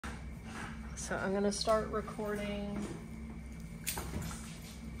So I'm gonna start recording.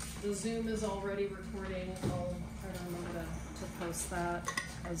 The Zoom is already recording. I'll try to remember to post that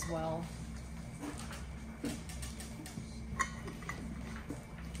as well.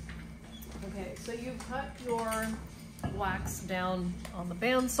 Okay, so you've cut your wax down on the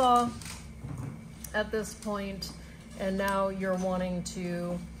bandsaw at this point, and now you're wanting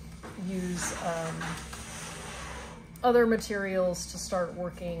to use other materials to start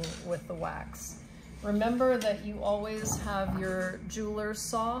working with the wax. Remember that you always have your jeweler's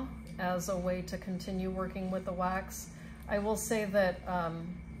saw as a way to continue working with the wax. I will say that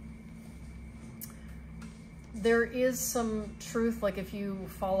there is some truth, like if you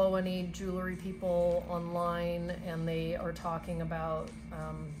follow any jewelry people online and they are talking about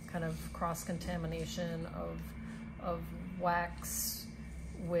kind of cross-contamination of wax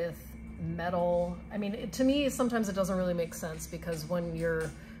with metal. I mean, to me, sometimes it doesn't really make sense, because when you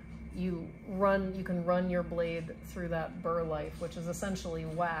can run your blade through that burr life, which is essentially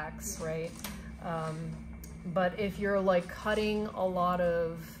wax, right? But if you're like cutting a lot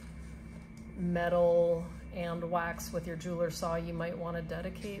of metal and wax with your jeweler's saw, you might want to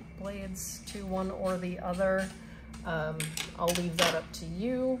dedicate blades to one or the other. I'll leave that up to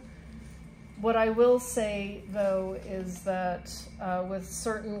you. What I will say, though, is that with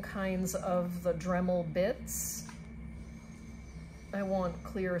certain kinds of the Dremel bits, I want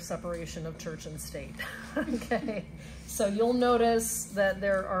clear separation of church and state. Okay, so you'll notice that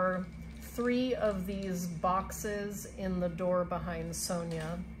there are 3 of these boxes in the door behind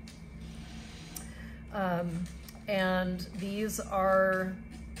Sonia. And these are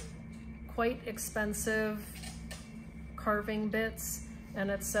quite expensive carving bits. And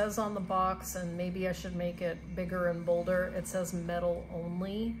it says on the box, and maybe I should make it bigger and bolder, it says metal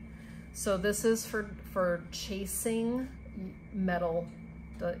only. So this is for chasing metal,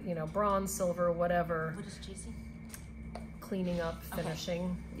 bronze, silver, whatever. What is chasing? Cleaning up, finishing.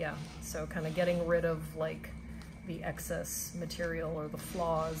 Okay. Yeah, so kind of getting rid of like the excess material or the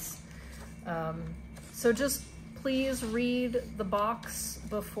flaws. So just please read the box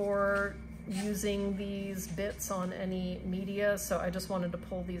before using these bits on any media. So I just wanted to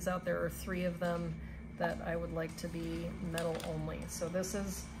pull these out. There are 3 of them that I would like to be metal only. So this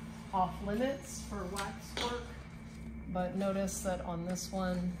is off limits for wax work, but notice that on this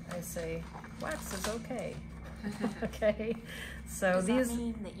one I say wax is okay. Okay, so does that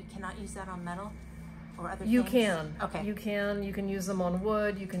mean that you cannot use that on metal or other things? You can. Okay. You can use them on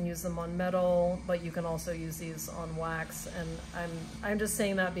wood, you can use them on metal, but you can also use these on wax. And I'm just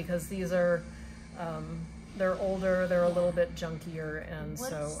saying that because these are they're older, they're a little bit junkier, and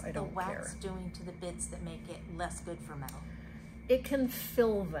so I don't care. What's the wax doing to the bits that make it less good for metal? It can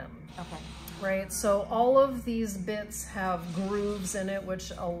fill them. Okay. Right, so all of these bits have grooves in it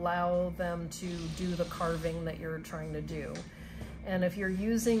which allow them to do the carving that you're trying to do. And if you're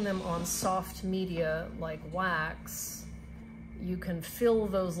using them on soft media like wax, you can fill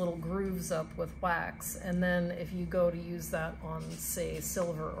those little grooves up with wax. And then if you go to use that on, say,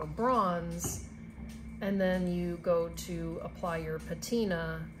 silver or bronze, and then you go to apply your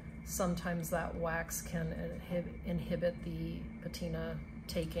patina, sometimes that wax can inhibit the patina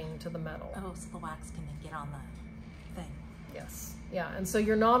taking to the metal. Oh, so the wax can get on the thing. Yes, yeah, and so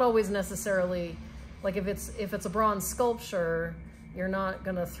you're not always necessarily, like if it's a bronze sculpture, you're not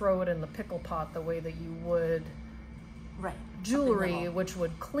gonna throw it in the pickle pot the way that you would jewelry, which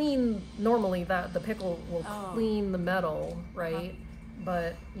would clean, normally the pickle will clean the metal, right?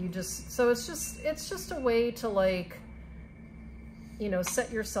 But you just, so it's just a way to, like,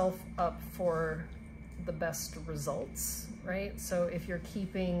 set yourself up for the best results, right? So if you're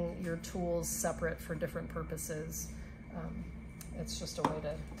keeping your tools separate for different purposes, it's just a way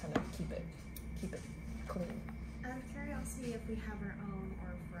to kind of keep it clean. Out of curiosity, if we have our own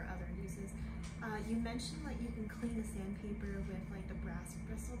or for other uses, you mentioned like you can clean the sandpaper with like the brass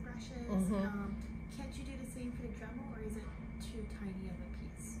bristle brushes. Mm-hmm. Can't you do the same for the Dremel, or is it too tiny of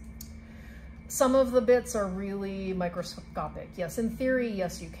a piece? Some of the bits are really microscopic. Yes, in theory,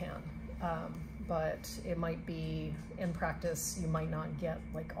 yes, you can. But it might be, in practice, you might not get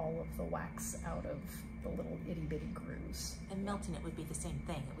like all of the wax out of the little itty bitty grooves. And melting it would be the same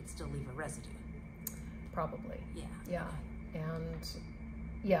thing. It would still leave a residue. Probably. Yeah. Yeah. And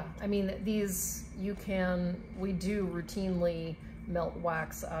yeah, I mean, we do routinely melt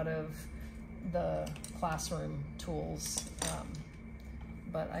wax out of the classroom tools,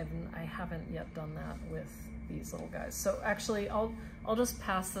 but I haven't yet done that with these little guys. So actually, I'll just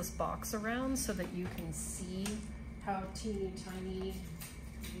pass this box around so that you can see how teeny tiny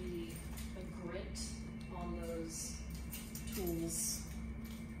the grit on those tools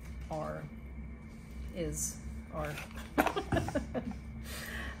are. are.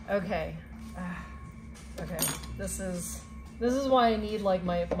 Okay. Okay, this is why I need like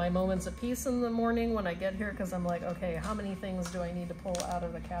my moments of peace in the morning when I get here, because I'm like, okay, how many things do I need to pull out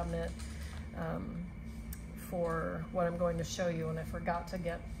of the cabinet for what I'm going to show you? And I forgot to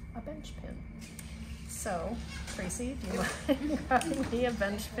get a bench pin. So, Tracy, do you mind grabbing me a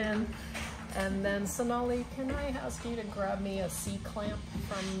bench pin? And then Sonali, can I ask you to grab me a C-clamp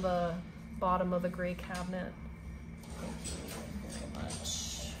from the bottom of the gray cabinet? Thank you very much.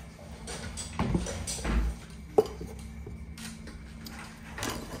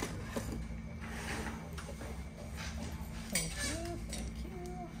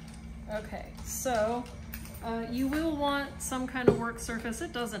 Okay, so you will want some kind of work surface.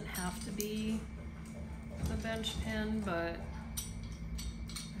 It doesn't have to be the bench pin, but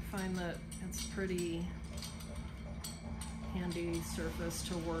I find that it's pretty handy surface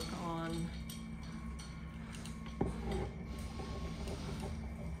to work on.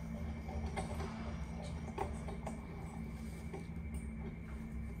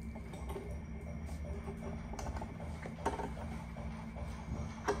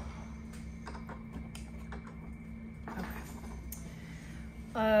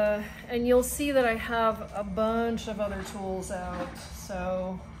 And you'll see that I have a bunch of other tools out.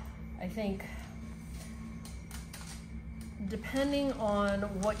 So I think depending on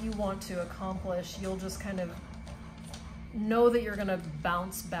what you want to accomplish, you'll just kind of know that you're gonna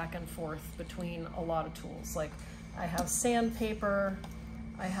bounce back and forth between a lot of tools. Like I have sandpaper,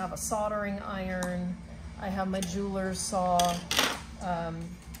 I have a soldering iron, I have my jeweler's saw, I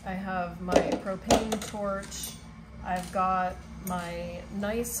have my propane torch, I've got my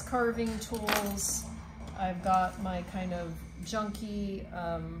nice carving tools, I've got my kind of junky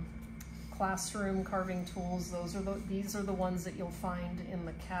classroom carving tools. These are the ones that you'll find in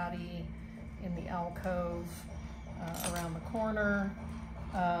the caddy, in the alcove, around the corner.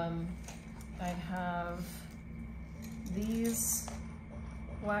 I have these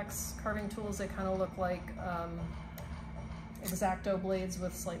wax carving tools. They kind of look like X-Acto blades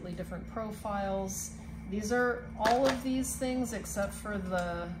with slightly different profiles. These are all of these things except for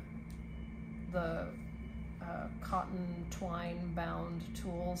the cotton twine bound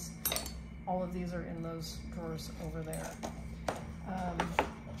tools. All of these are in those drawers over there.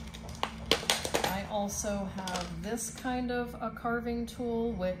 I also have this kind of a carving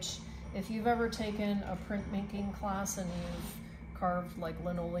tool, which if you've ever taken a printmaking class and you've carved like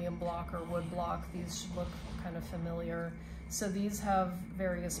linoleum block or wood block, these should look kind of familiar. So these have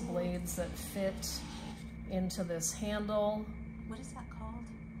various blades that fit into this handle. What is that called?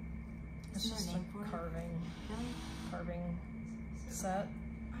 It's just a carving, carving set.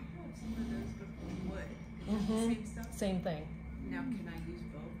 I have some of those, but from wood. Same stuff? Same thing. Now, can I use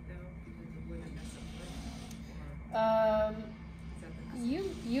both though? Because the wood and mess up wood?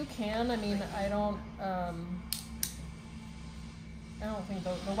 You can. I mean, I don't think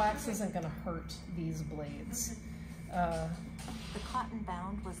the wax isn't going to hurt these blades. The cotton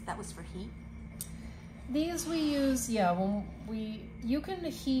bound was for heat. These we use, yeah, you can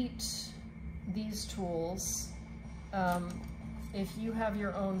heat these tools. If you have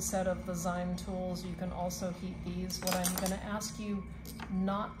your own set of the Zyme tools, you can also heat these. What I'm going to ask you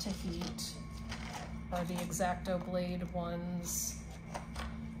not to heat are the X-Acto blade ones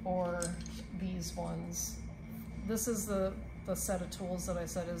or these ones. This is the set of tools that I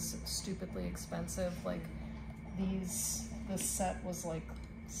said is stupidly expensive. Like this set was like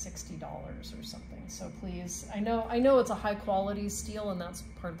 $60 or something. So please, I know it's a high quality steel and that's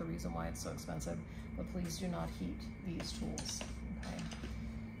part of the reason why it's so expensive, but please do not heat these tools, okay?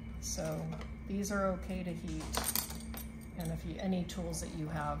 So these are okay to heat, and any tools that you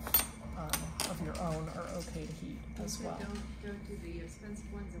have of your own are okay to heat as well. Don't do the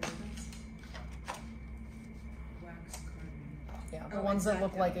expensive ones and ones. Wax carving. Yeah, the ones that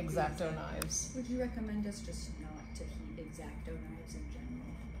look like X-Acto knives. Would you recommend us just not to heat X-Acto knives in general?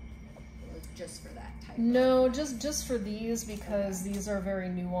 Or just for that type? No, just for these, because these are very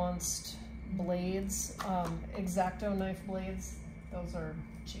nuanced blades. X-Acto knife blades, those are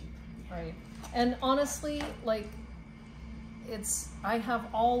cheap, right? And honestly, like, I have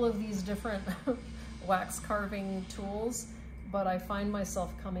all of these different wax carving tools, but I find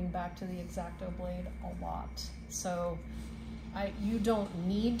myself coming back to the X-Acto blade a lot. So you don't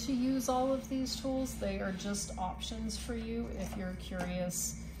need to use all of these tools. They are just options for you if you're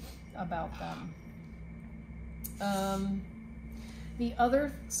curious about them.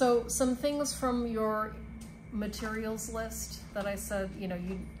 So some things from your materials list that I said,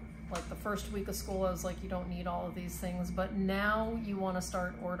 like the first week of school, I was like, you don't need all of these things, but now you want to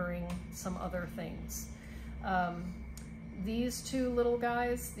start ordering some other things. These two little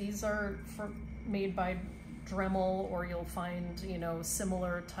guys, these are made by Dremel, or you'll find, you know,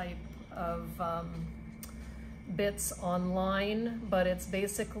 similar type of bits online, but it's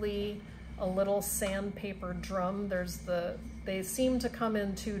basically a little sandpaper drum. They seem to come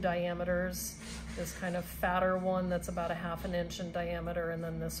in 2 diameters. This kind of fatter one that's about a 1/2 inch in diameter, and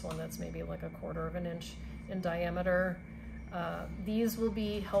then this one that's maybe like a 1/4 inch in diameter. These will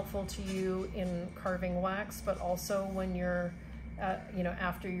be helpful to you in carving wax, but also when you're, you know,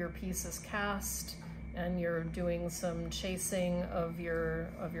 after your piece is cast and you're doing some chasing of your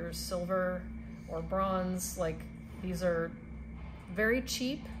silver or bronze. Like, these are very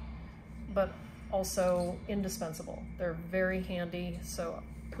cheap, but also indispensable. They're very handy, so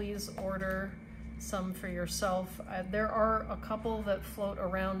please order some for yourself. There are a couple that float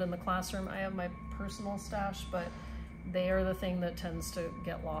around in the classroom. I have my personal stash, but they are the thing that tends to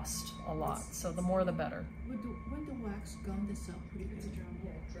get lost a lot. So the more the better. When the wax gum this up, pretty good.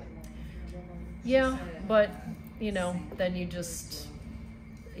 Yeah, but you know, then you just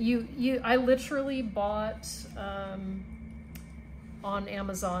I literally bought on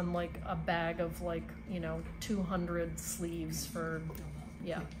Amazon like a bag of like, you know, 200 sleeves for,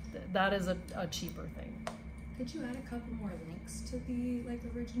 yeah, that is a cheaper thing. Could you add a couple more links to the like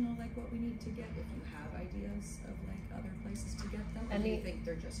original, like what we need to get, if you have ideas of like other places to get them? Or do you think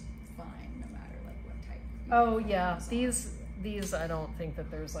they're just fine no matter like what type? Oh yeah, these I don't think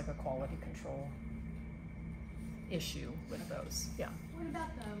that there's like a quality control issue with those. Yeah. What about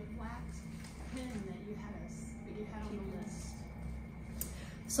the wax pen that you had on the list?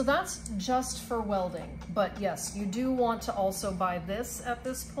 So that's just for welding, but yes, you do want to also buy this at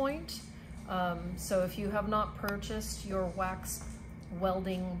this point. So if you have not purchased your wax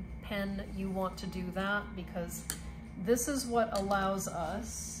welding pen, you want to do that, because this is what allows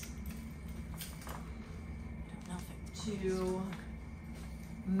us to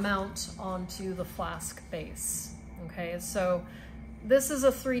mount onto the flask base. Okay, so this is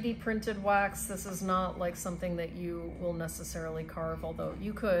a 3D printed wax. This is not like something that you will necessarily carve, although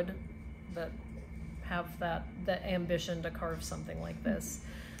you could have that ambition to carve something like this.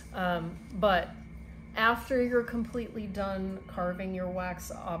 But after you're completely done carving your wax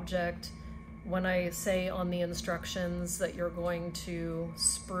object, when I say on the instructions that you're going to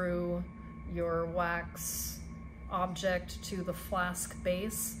sprue your wax object to the flask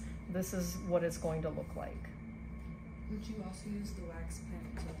base, this is what it's going to look like. Would you also use the wax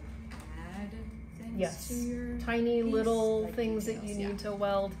pen to add things yes. to your tiny piece? little Like things details, that you need to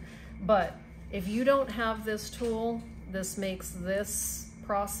weld. But if you don't have this tool, this makes this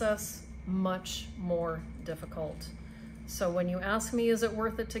process much more difficult. So when you ask me, is it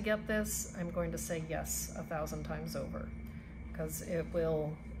worth it to get this? I'm going to say yes 1,000 times over, because it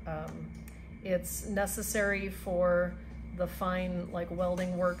will, it's necessary for the fine like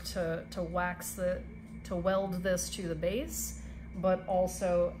welding work to weld this to the base, but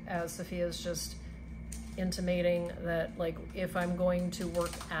also, as Sophia's just intimating, that like if I'm going to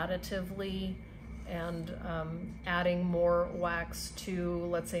work additively and adding more wax to,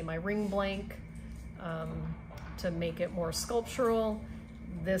 let's say, my ring blank to make it more sculptural,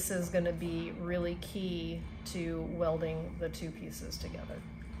 this is going to be really key to welding the two pieces together.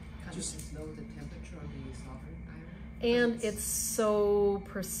 Just know the temperature of the soldering iron. And it's so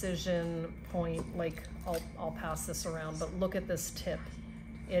precision point, like I'll pass this around, but look at this tip.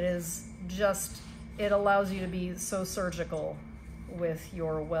 It is just, it allows you to be so surgical with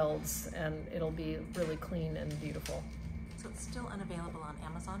your welds, and it'll be really clean and beautiful. So it's still unavailable on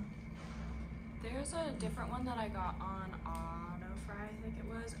Amazon? There's a different one that I got on AutoFry, I think it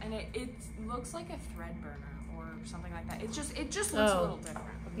was, and it looks like a thread burner or something like that. It just looks a little different.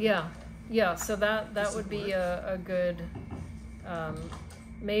 Yeah, so that would be a good,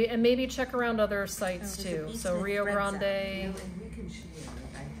 maybe check around other sites too. So Rio Grande. And we can share.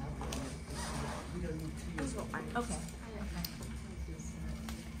 I have one. We don't need to use it. Okay.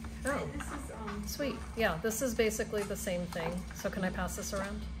 Oh, This is sweet. Yeah, this is basically the same thing. So can I pass this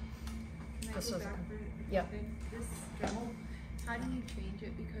around? Can I This go was- back for yeah. This Dremel, how do you change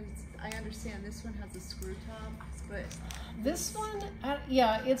it? Because I understand this one has a screw top, but This one,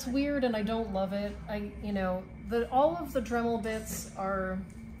 yeah, it's weird and I don't love it. You know, all of the Dremel bits are,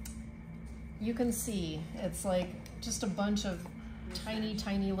 you can see, it's like just a bunch of tiny,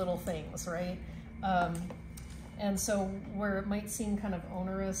 tiny little things, right? And so where it might seem kind of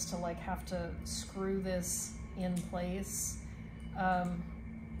onerous to like have to screw this in place,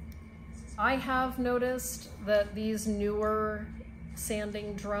 I have noticed that these newer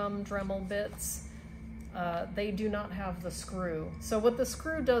sanding drum Dremel bits, they do not have the screw. So what the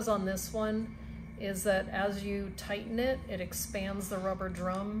screw does on this one is that as you tighten it, it expands the rubber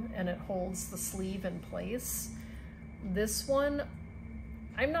drum and it holds the sleeve in place. This one,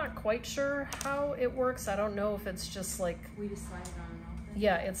 I'm not quite sure how it works. I don't know if it's just like... We just slide it on and off then?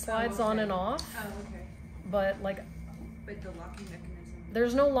 Yeah, it slides on and off. Oh, okay. But like... But the locking mechanism?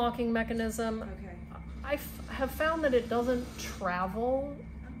 There's no locking mechanism. Okay. I have found that it doesn't travel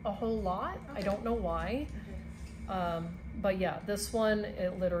a whole lot. Okay. I don't know why. Okay. But yeah, this one,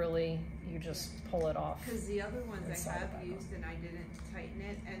 it literally, you just pull it off. Because the other ones I slide it have back used and I didn't tighten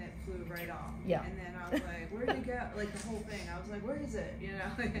it and it flew right off. Yeah. And then I was like, where did it go? Like the whole thing. I was like, where is it? You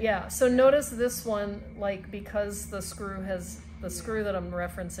know? Yeah, so notice this one, like because the screw has, the screw that I'm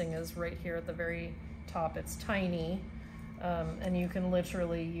referencing is right here at the very top. It's tiny. And you can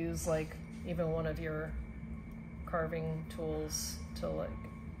literally use like even one of your carving tools to like,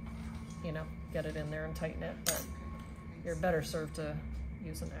 you know, get it in there and tighten it. But you're better served to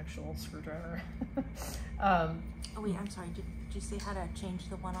use an actual screwdriver. Oh wait, I'm sorry. Did you say how to change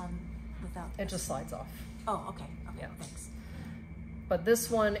the one on without? It just slides off. Oh, okay. Okay, Yeah. thanks. But this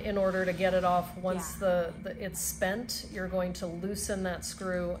one, in order to get it off, once it's spent, you're going to loosen that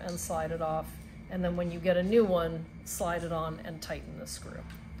screw and slide it off. And then when you get a new one, slide it on and tighten the screw,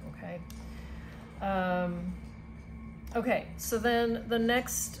 okay? Okay, so then the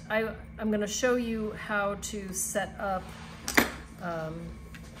next, I'm gonna show you how to set up,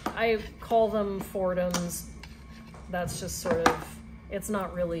 I call them Foredoms. That's just sort of, it's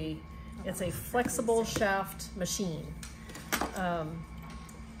not really, it's a flexible shaft machine.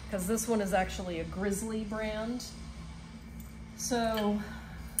 Because this one is actually a Grizzly brand. So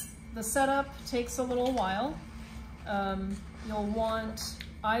the setup takes a little while. You'll want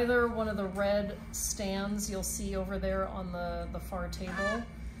either one of the red stands you'll see over there on the far table,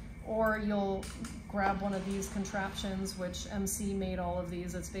 or you'll grab one of these contraptions, which MC made all of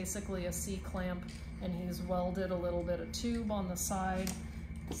these. It's basically a C-clamp, and he's welded a little bit of tube on the side.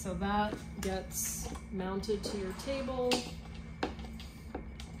 So that gets mounted to your table.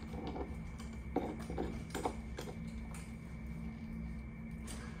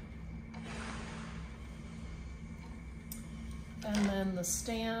 And then the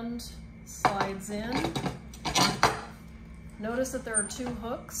stand slides in. Notice that there are two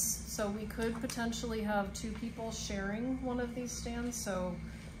hooks, so we could potentially have two people sharing one of these stands. So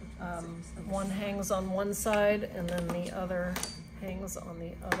one hangs on one side and then the other hangs on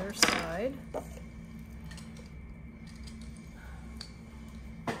the other side.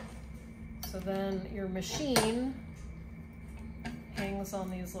 So then your machine hangs on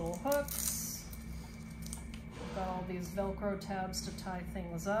these little hooks. Got all these Velcro tabs to tie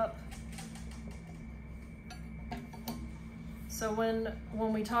things up. So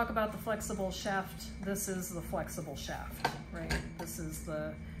when we talk about the flexible shaft, this is the flexible shaft, right? This is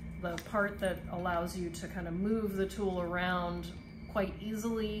the part that allows you to kind of move the tool around quite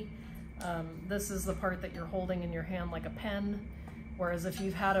easily. This is the part that you're holding in your hand like a pen. Whereas if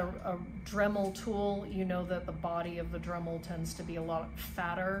you've had a Dremel tool, you know that the body of the Dremel tends to be a lot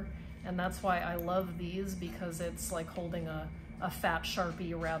fatter. And that's why I love these, because it's like holding a fat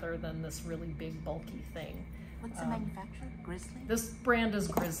Sharpie rather than this really big bulky thing. What's the manufacturer? Grizzly? This brand is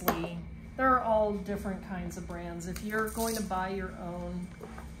Grizzly. There are all different kinds of brands. If you're going to buy your own,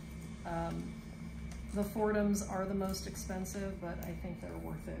 the Foredoms are the most expensive, but I think they're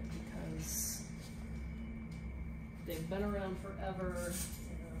worth it because they've been around forever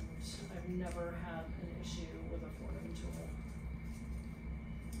and I've never had an issue with a Foredom tool.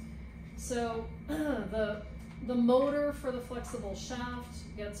 So the motor for the flexible shaft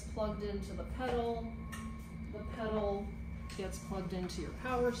gets plugged into the pedal. The pedal gets plugged into your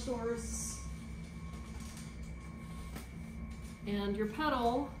power source. And your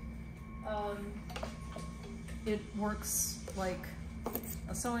pedal, it works like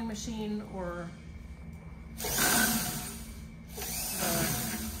a sewing machine or the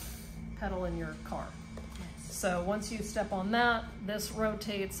pedal in your car. So once you step on that, this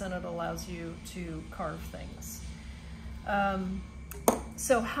rotates and it allows you to carve things.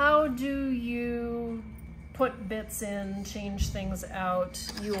 So how do you put bits in, change things out?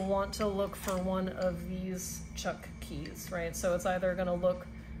 You'll want to look for one of these chuck keys, right? So it's either gonna look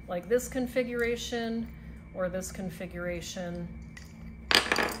like this configuration or this configuration.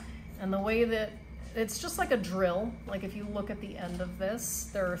 And the way that, it's just like a drill. Like if you look at the end of this,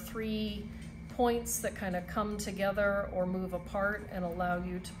 there are 3 points that kind of come together or move apart and allow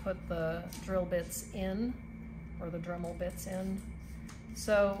you to put the drill bits in, or the Dremel bits in.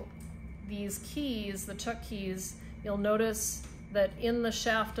 So these keys, the chuck keys, you'll notice that in the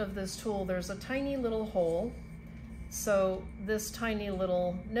shaft of this tool, there's a tiny little hole. So this tiny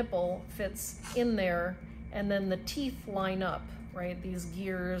little nipple fits in there, and then the teeth line up, right? These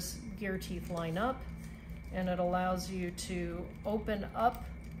gear teeth line up, and it allows you to open up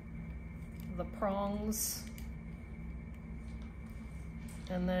the prongs,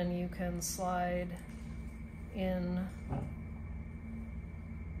 and then you can slide in.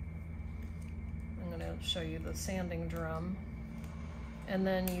 I'm going to show you the sanding drum, and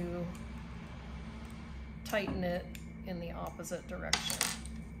then you tighten it in the opposite direction.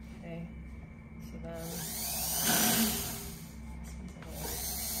 Okay, so then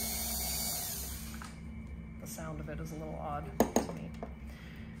the sound of it is a little odd to me.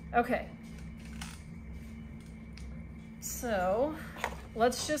 Okay, so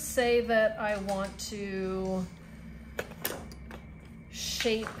let's just say that I want to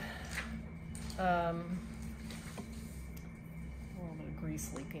shape a little bit of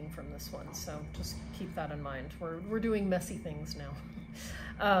grease leaking from this one, so just keep that in mind. We're doing messy things now.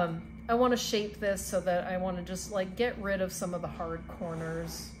 I want to shape this so that I want to just like get rid of some of the hard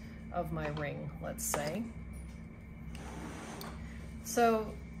corners of my ring, let's say.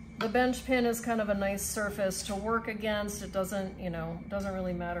 So the bench pin is kind of a nice surface to work against. It doesn't, doesn't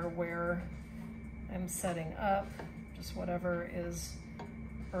really matter where I'm setting up, just whatever is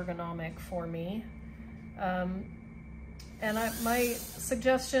ergonomic for me. And my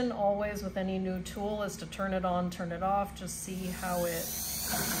suggestion always with any new tool is to turn it on, turn it off, just see how it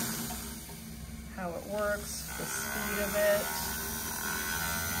works, the speed of it.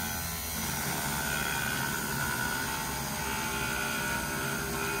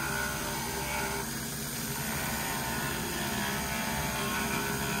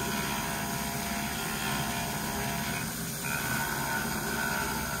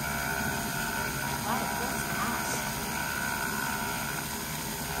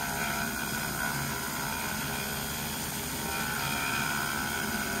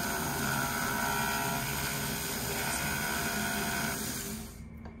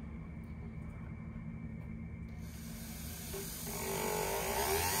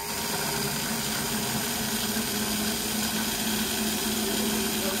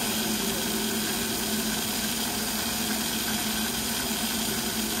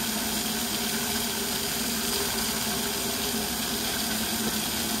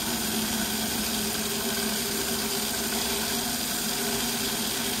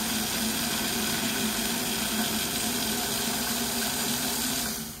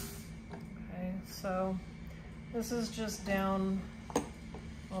 So this is just down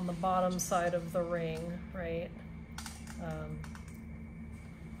on the bottom side of the ring, right?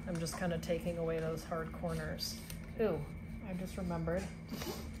 I'm just kind of taking away those hard corners. Ooh, I just remembered.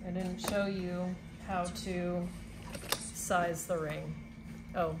 I didn't show you how to size the ring.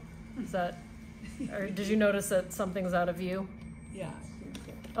 Oh, is that, or did you notice that something's out of view? Yeah.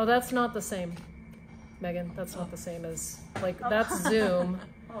 Oh, that's not the same, Megan. That's not the same as, like, that's zoom.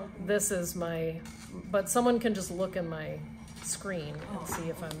 This is my, but someone can just look in my screen and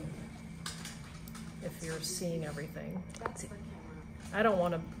see if you're seeing everything. I don't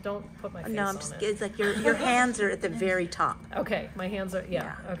want to, don't put my face on it. It's like your hands are at the very top. Okay, my hands are,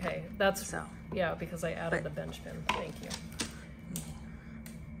 yeah. Okay. That's, so. Yeah, because I added the bench pin. Thank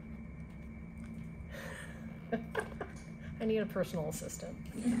you. I need a personal assistant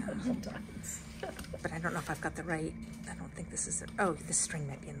sometimes. But I don't know if I've got the right, I don't think this is, oh, this string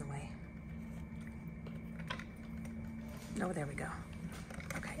might be in the way. Oh, there we go.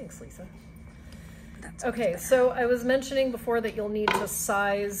 Okay. Thanks, Lisa. That's okay, so I was mentioning before that you'll need to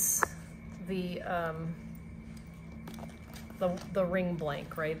size the ring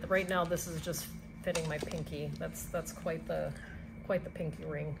blank, right? Right now this is just fitting my pinky. That's quite the pinky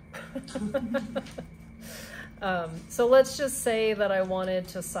ring. So let's just say that I wanted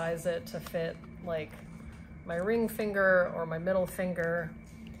to size it to fit like my ring finger or my middle finger.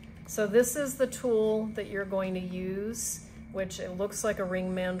 So this is the tool that you're going to use, which it looks like a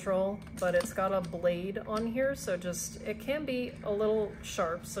ring mandrel, but it's got a blade on here. So just, it can be a little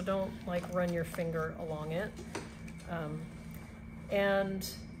sharp, so don't like run your finger along it. And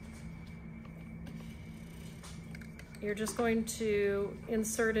you're just going to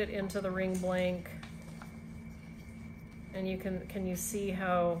insert it into the ring blank. And you can you see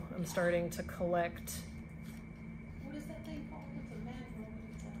how I'm starting to collect? What is that thing called?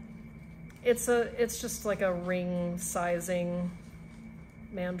 It's a mandrel. It's just like a ring sizing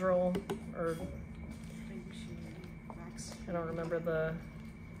mandrel, or I don't remember the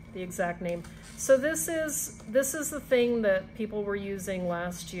exact name. So this is the thing that people were using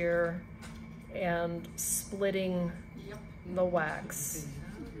last year and splitting the wax.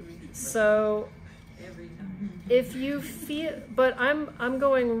 So if you feel, but I'm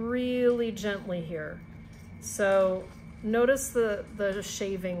going really gently here. So notice the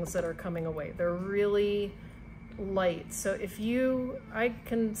shavings that are coming away. They're really light. So if I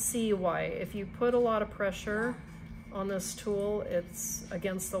can see why. If you put a lot of pressure on this tool, it's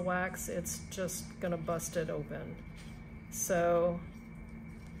against the wax, it's just gonna bust it open. So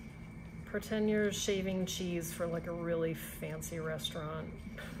pretend you're shaving cheese for like a really fancy restaurant.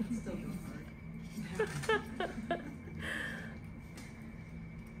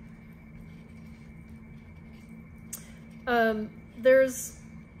 There's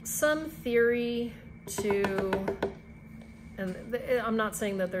some theory to, and I'm not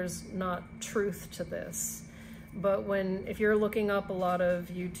saying that there's not truth to this, but if you're looking up a lot of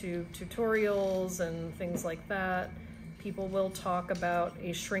YouTube tutorials and things like that, people will talk about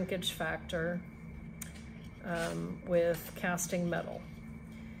a shrinkage factor with casting metal.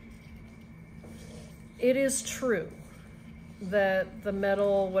 It is true that the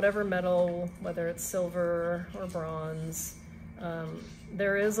metal, whatever metal, whether it's silver or bronze,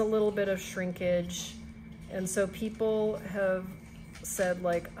 there is a little bit of shrinkage. And so people have said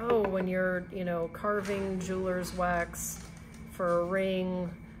like, oh, when you're, carving jeweler's wax for a ring,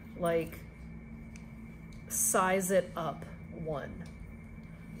 like size it up one.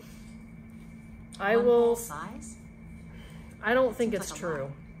 I will size? I don't think it's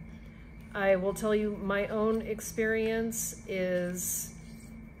true. I will tell you my own experience is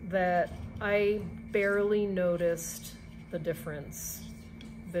that I barely noticed the difference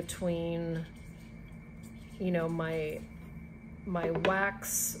between, my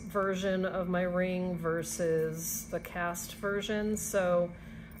wax version of my ring versus the cast version. So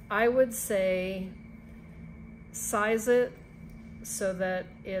I would say size it so that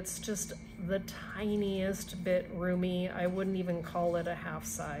it's just the tiniest bit roomy. I wouldn't even call it a half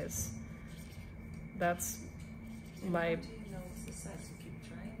size. That's my... How do you know it's the size? You keep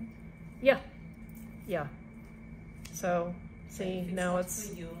trying? Yeah. So, see, now it's...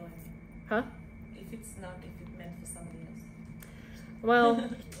 For you, huh? If it's meant for somebody else. Well,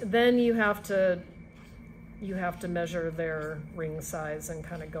 then you have to measure their ring size and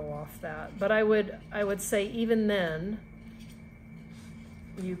kind of go off that. But I would say even then,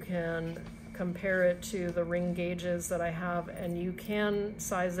 you can compare it to the ring gauges that I have, and you can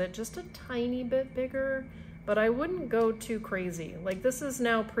size it just a tiny bit bigger, but I wouldn't go too crazy. Like this is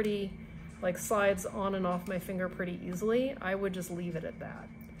now pretty, like slides on and off my finger pretty easily. I would just leave it at that,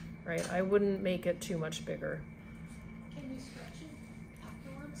 right? I wouldn't make it too much bigger. Can you stretch it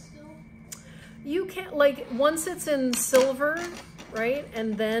afterwards still? You can't, like once it's in silver, right?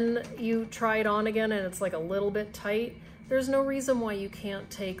 And then you try it on again and it's like a little bit tight. There's no reason why you can't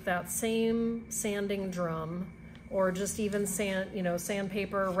take that same sanding drum or just even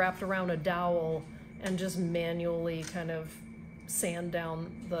sandpaper wrapped around a dowel and just manually kind of sand down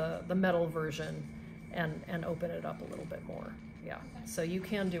the metal version and open it up a little bit more. Yeah, so you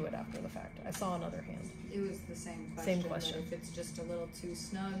can do it after the fact. I saw another hand. It was the same question. Same question. If it's just a little too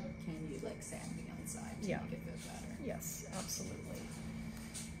snug, can you like sand the inside to make it fit better? Yes, absolutely.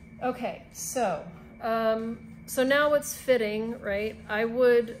 Okay, so so now it's fitting, right? I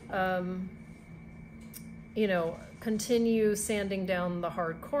would, continue sanding down the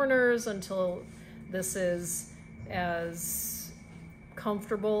hard corners until this is as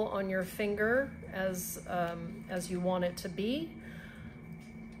comfortable on your finger as you want it to be.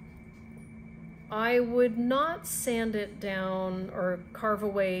 I would not sand it down or carve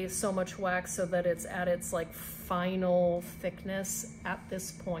away so much wax so that it's at its like final thickness at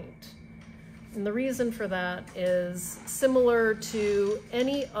this point. And the reason for that is similar to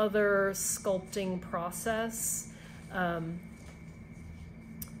any other sculpting process.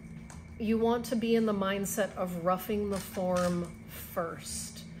 You want to be in the mindset of roughing the form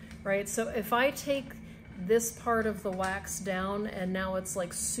first, right? So if I take this part of the wax down and now it's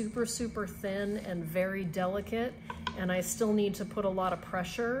like super, super thin and very delicate, and I still need to put a lot of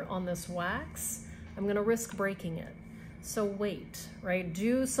pressure on this wax, I'm gonna risk breaking it. So wait, right?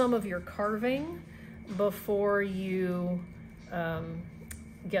 Do some of your carving before you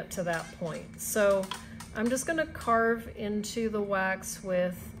get to that point. So I'm just gonna carve into the wax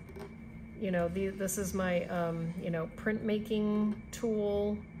with, this is my, printmaking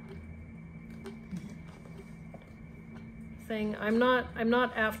tool thing. I'm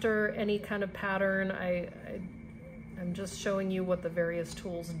not after any kind of pattern. I'm just showing you what the various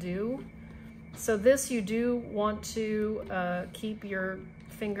tools do. So this, you do want to keep your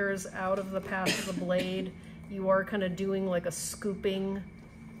fingers out of the path of the blade. You are kind of doing like a scooping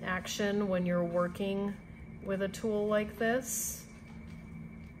action when you're working with a tool like this.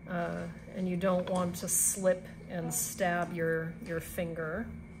 And you don't want to slip and stab your finger.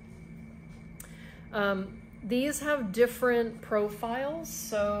 These have different profiles,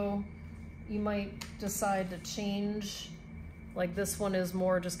 so you might decide to change. Like this one is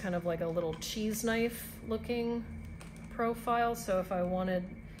more just kind of like a little cheese knife looking profile. So if I wanted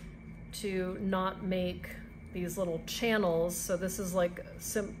to not make these little channels, so this is like,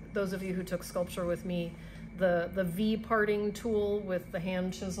 those of you who took sculpture with me, the V parting tool with the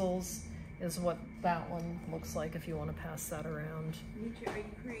hand chisels is what that one looks like if you want to pass that around. Are you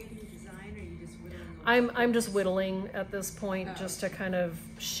creating design, or are you just whittling? I'm just whittling at this point, just to kind of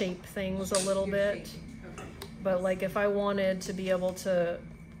shape things a little bit. Okay. But like if I wanted to be able to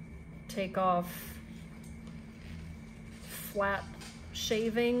take off flat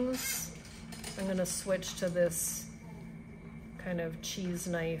shavings, I'm gonna switch to this kind of cheese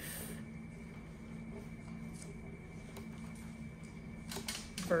knife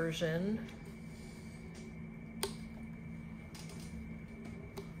version.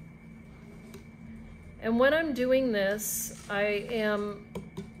 And when I'm doing this, I am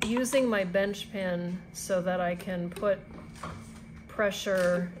using my bench pen so that I can put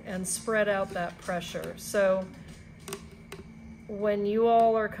pressure and spread out that pressure. So when you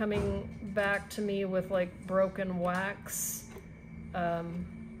all are coming back to me with like broken wax,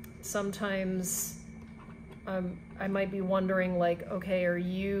 sometimes I might be wondering like, okay, are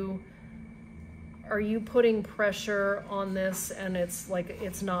you putting pressure on this and it's like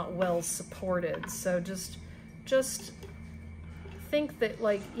it's not well supported? So just think that,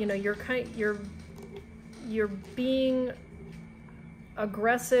 like, you know, you're being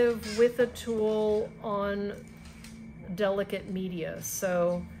aggressive with a tool on delicate media,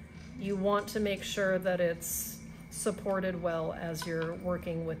 so you want to make sure that it's supported well as you're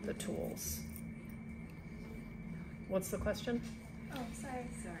working with the tools. What's the question? Oh, sorry.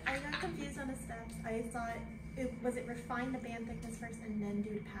 I got confused on the steps. I thought, was it refine the band thickness first and then do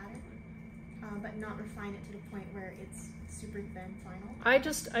the pattern, but not refine it to the point where it's super thin final? I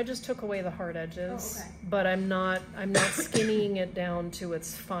just took away the hard edges, okay. But I'm not skinnying it down to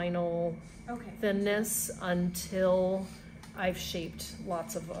its final thinness until I've shaped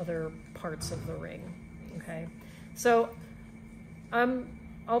lots of other parts of the ring. Okay, so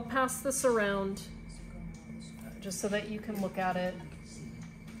I'll pass this around just so that you can look at it.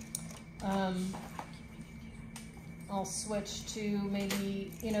 I'll switch to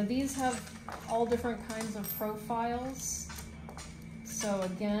maybe, you know, these have all different kinds of profiles. So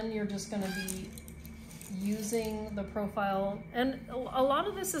again, you're just going to be using the profile, and a lot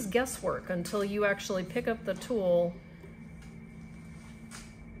of this is guesswork until you actually pick up the tool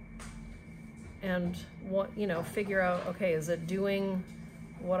and figure out, okay, is it doing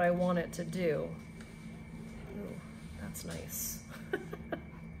what I want it to do? Ooh, that's nice.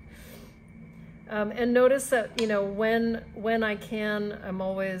 And notice that, you know, when I can, I'm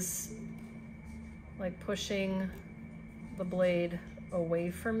always like pushing the blade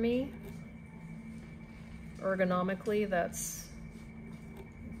away from me. Ergonomically,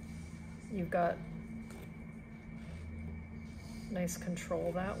 you've got nice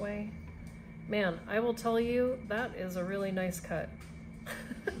control that way. Man, I will tell you, that is a really nice cut.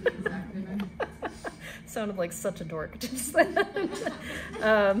 Sounded like such a dork just then.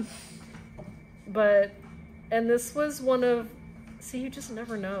 And this was one of, see, you just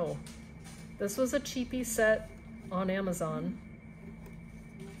never know. This was a cheapy set on Amazon.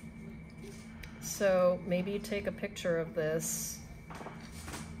 So maybe take a picture of this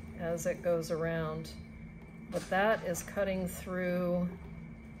as it goes around. But that is cutting through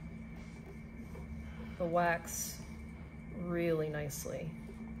the wax really nicely.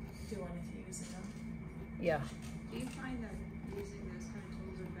 Do you want to use it though? Yeah. Do you find that using those kind of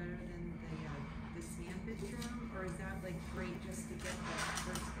tools are better than the Sandbit drum, or is that like great just to get the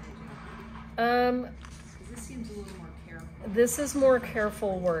first edge out? Because this seems a little more careful. This is more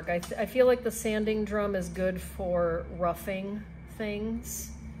careful work. I feel like the sanding drum is good for roughing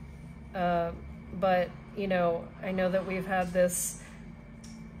things, but you know, I know that we've had this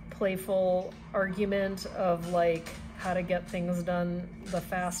playful argument of like how to get things done the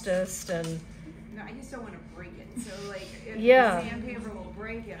fastest, and no, I just don't want to break it. So like, if yeah, the sandpaper will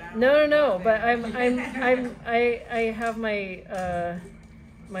break it. No. But I have my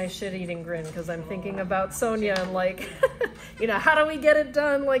my shit-eating grin because I'm thinking about Sonia and like, you know, how do we get it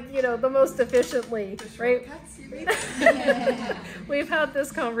done like, you know, the most efficiently, right? We've had this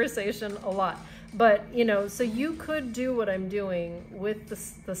conversation a lot. But, you know, so you could do what I'm doing with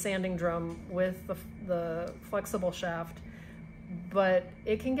the sanding drum, with the flexible shaft, but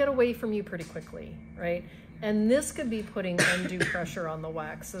it can get away from you pretty quickly, right? And this could be putting undue pressure on the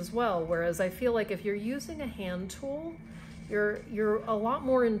wax as well. Whereas I feel like if you're using a hand tool, you're a lot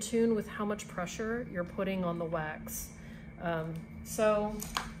more in tune with how much pressure you're putting on the wax. So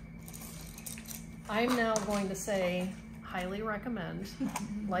I'm now going to say highly recommend.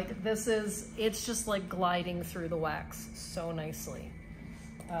 Like it's just like gliding through the wax so nicely.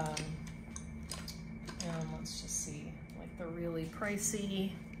 And let's just see, like the really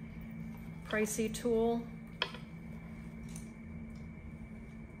pricey tool.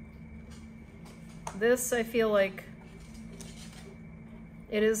 This, I feel like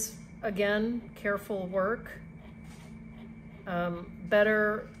it is, again, careful work.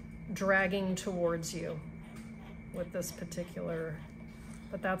 Better dragging towards you with this particular,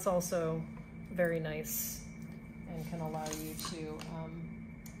 but that's also very nice and can allow you to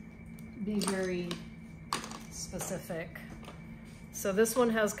be very specific. So this one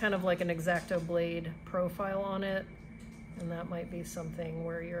has kind of like an X-Acto blade profile on it, and that might be something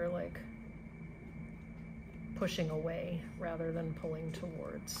where you're like pushing away rather than pulling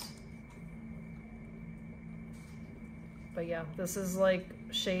towards. But yeah, this is like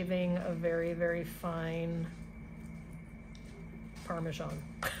shaving a very, very fine Parmesan.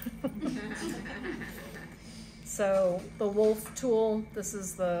 So the Wolf tool, this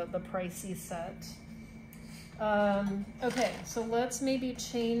is the pricey set. Okay, so let's maybe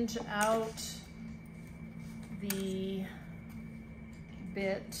change out the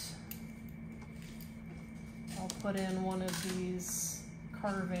bit. I'll put in one of these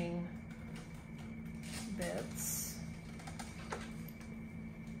carving bits.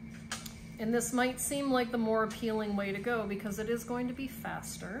 And this might seem like the more appealing way to go because it is going to be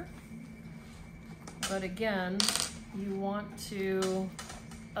faster. But again, you want to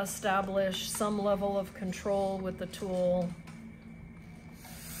establish some level of control with the tool.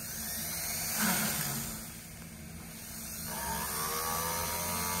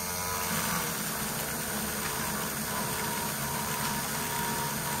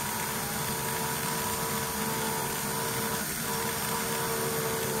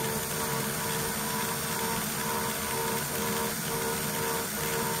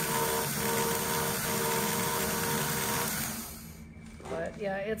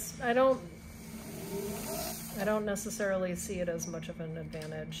 Yeah, I don't necessarily see it as much of an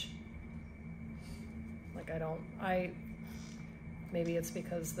advantage. Like maybe it's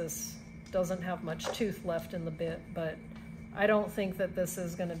because this doesn't have much tooth left in the bit, but I don't think that this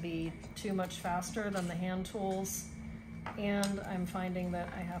is going to be too much faster than the hand tools. And I'm finding that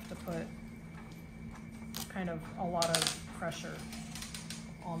I have to put kind of a lot of pressure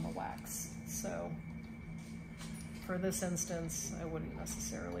on the wax. So for this instance, I wouldn't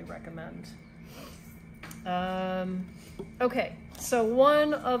necessarily recommend. Okay, so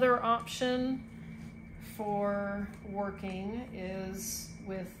one other option for working is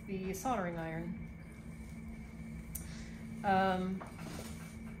with the soldering iron.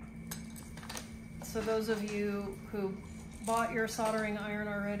 So those of you who bought your soldering iron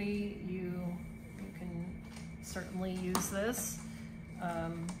already, you can certainly use this.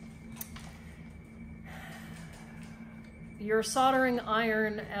 Your soldering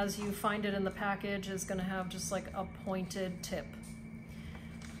iron, as you find it in the package, is going to have just like a pointed tip.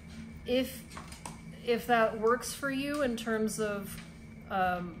 If that works for you in terms of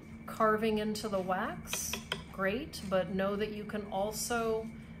carving into the wax, great, but know that you can also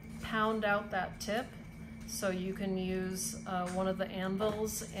pound out that tip. So you can use one of the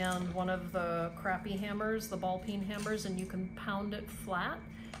anvils and one of the crappy hammers, the ball peen hammers, and you can pound it flat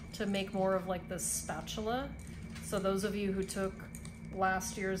to make more of like this spatula. So those of you who took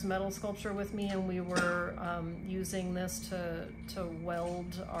last year's metal sculpture with me and we were using this to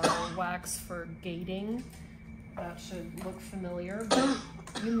weld our wax for gating, that should look familiar. But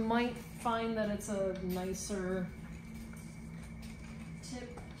you might find that it's a nicer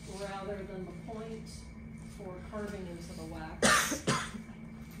tip rather than the point for carving into the wax. Is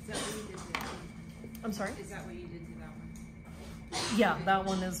that what you did to that one? I'm sorry? Is that what you did to that one? Yeah, that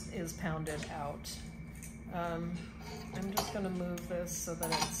one is pounded out. I'm just going to move this so that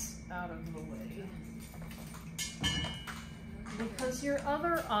it's out of the way. Because your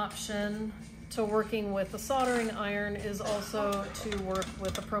other option to working with the soldering iron is also to work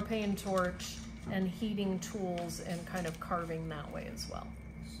with a propane torch and heating tools and kind of carving that way as well.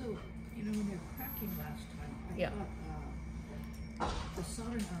 So, you know, when they were cracking last time, I thought the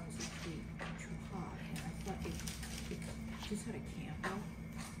soldering iron was actually too hot, and I thought it just had a candle.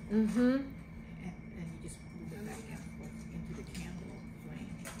 Mm-hmm. And you just move it back and forth into the candle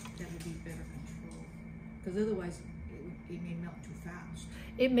flame. That would be better control. Because otherwise, it it may melt too fast.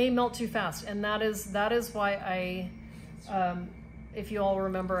 It may melt too fast, and that is why I, if you all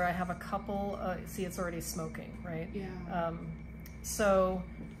remember, I have a couple, see it's already smoking, right? Yeah. So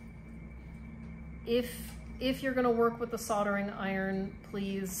if you're gonna work with the soldering iron,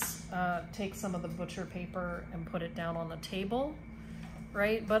 please take some of the butcher paper and put it down on the table,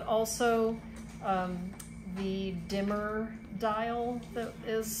 right? But also the dimmer dial that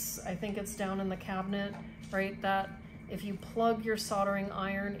is, I think it's down in the cabinet, right? That if you plug your soldering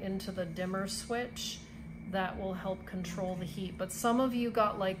iron into the dimmer switch, that will help control the heat. But some of you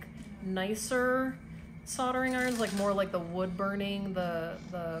got like nicer soldering irons, like more like the wood burning,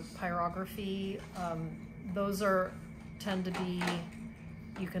 the pyrography. Those tend to be,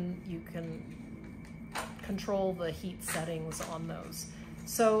 you can control the heat settings on those.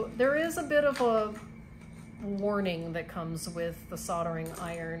 So there is a bit of a warning that comes with the soldering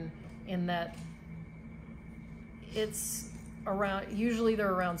iron in that it's around, usually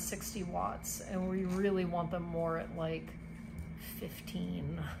they're around 60 watts, and we really want them more at like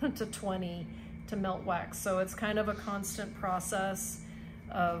 15 to 20 to melt wax. So it's kind of a constant process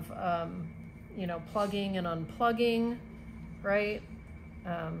of, you know, plugging and unplugging, right?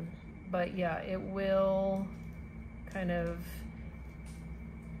 But yeah, it will kind of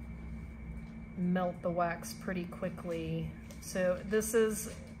melt the wax pretty quickly. So this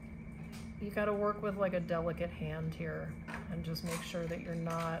is, you got to work with like a delicate hand here and just make sure that you're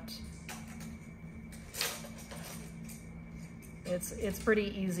not, it's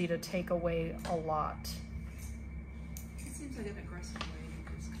pretty easy to take away a lot. It seems like an aggressive way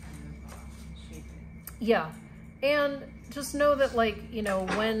to just kind of shape it. Yeah, and just know that, like, you know,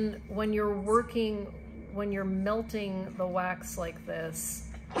 when you're working, when you're melting the wax like this,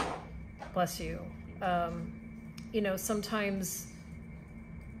 bless you, you know, sometimes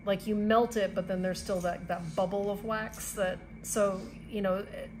like you melt it, but then there's still that bubble of wax that, so, you know,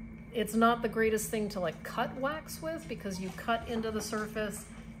 it's not the greatest thing to like cut wax with, because you cut into the surface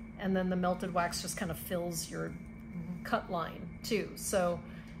and then the melted wax just kind of fills your cut line too. So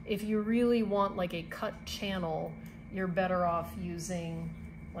if you really want like a cut channel, you're better off using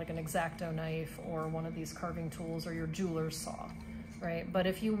like an X-Acto knife or one of these carving tools or your jeweler's saw, right? But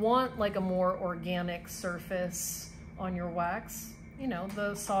if you want like a more organic surface on your wax, you know,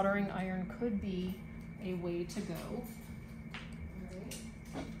 the soldering iron could be a way to go.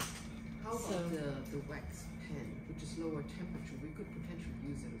 How about the wax pen, which is lower temperature? We could potentially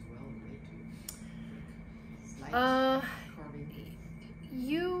use it as well, right? Like carving.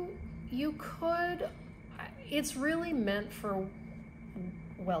 You could. It's really meant for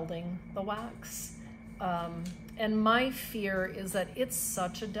welding the wax. And my fear is that it's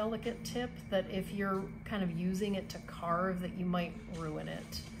such a delicate tip that if you're kind of using it to carve, that you might ruin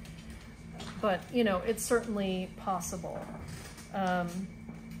it. But, you know, it's certainly possible.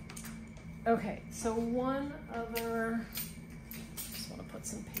 Okay, so one other, just want to put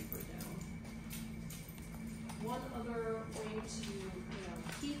some paper down. One other way to, you know,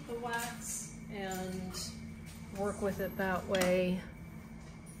 heat the wax and work with it that way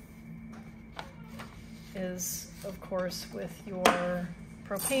is, of course, with your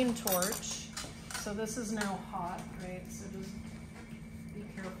propane torch. So this is now hot, right? So just be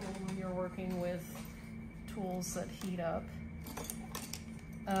careful when you're working with tools that heat up.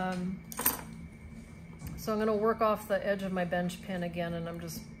 So I'm going to work off the edge of my bench pin again, and I'm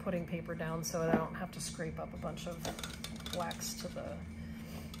just putting paper down so I don't have to scrape up a bunch of wax to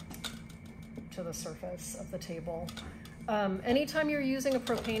the surface of the table. Anytime you're using a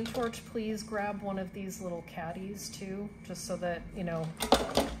propane torch, please grab one of these little caddies too, just so that, you know,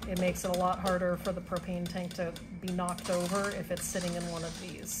 it makes it a lot harder for the propane tank to be knocked over if it's sitting in one of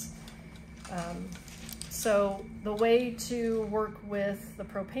these. So the way to work with the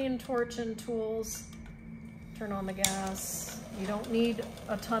propane torch and tools, turn on the gas. You don't need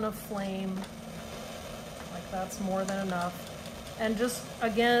a ton of flame, like that's more than enough. And just,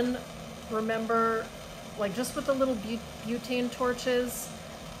 again, remember, like just with the little butane torches,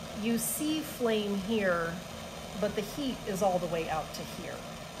 you see flame here, but the heat is all the way out to here,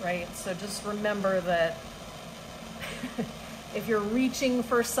 right? So just remember that if you're reaching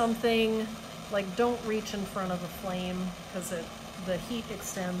for something, like don't reach in front of the flame, because the heat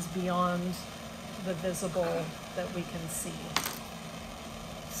extends beyond the visible that we can see.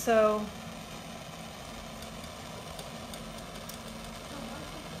 So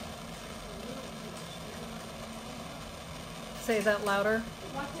say that louder.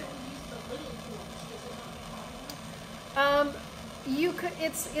 Why can't we use the little torch? Is it not hot enough? You could.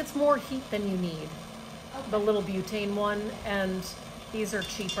 It's more heat than you need. Okay. The little butane one, and these are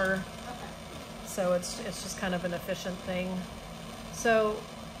cheaper. Okay. So it's just kind of an efficient thing. So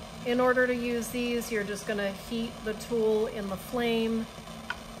in order to use these, you're just gonna heat the tool in the flame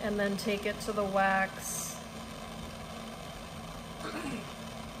and then take it to the wax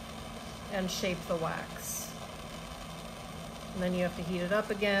and shape the wax. And then you have to heat it up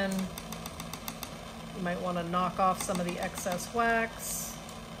again. You might want to knock off some of the excess wax.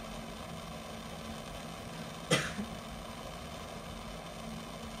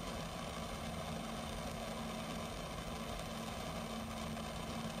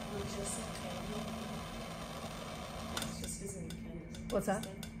 What's that?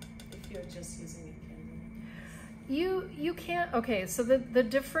 If you're just using a candle. You can't, okay, so the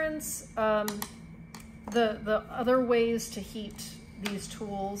difference, the other ways to heat these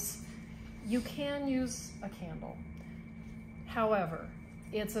tools, you can use a candle. However,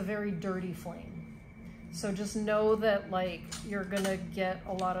 it's a very dirty flame. So just know that like you're gonna get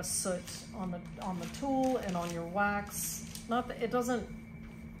a lot of soot on the tool and on your wax. Not that it's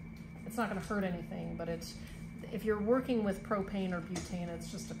not gonna hurt anything, but if you're working with propane or butane, it's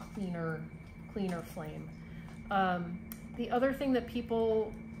just a cleaner flame. The other thing that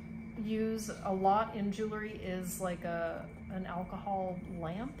people use a lot in jewelry is like an alcohol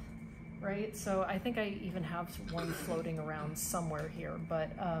lamp, right? So I think I even have one floating around somewhere here,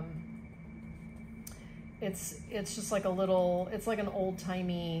 but it's just like it's like an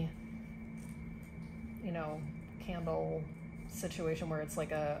old-timey, you know, candle situation where it's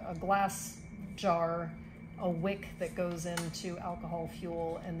like a glass jar, a wick that goes into alcohol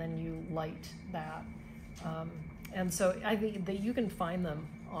fuel, and then you light that. And so I think that you can find them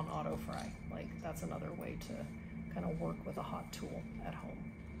on AutoFry. Like that's another way to kind of work with a hot tool at home.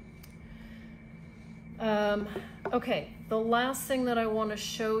 Okay, the last thing that I want to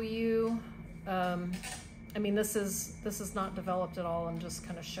show you, I mean, this is not developed at all. I'm just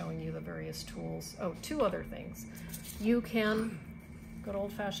kind of showing you the various tools. Oh, two other things. You can, good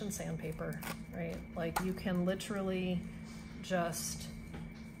old-fashioned sandpaper, right? Like you can literally just,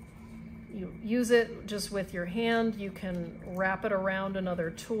 you use it just with your hand. You can wrap it around another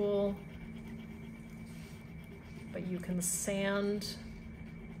tool, but you can sand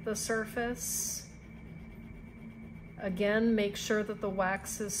the surface. Again, make sure that the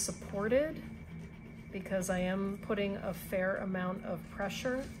wax is supported because I am putting a fair amount of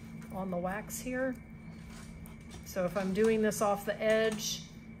pressure on the wax here. So if I'm doing this off the edge,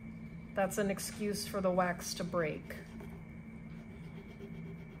 that's an excuse for the wax to break.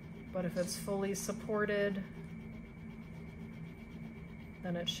 But if it's fully supported,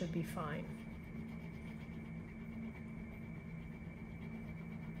 then it should be fine.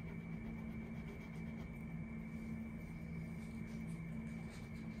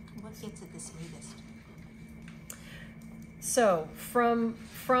 What gets it the smoothest? So from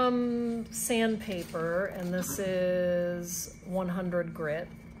sandpaper, and this is 100 grit,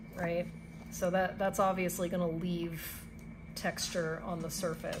 right? So that's obviously going to leave texture on the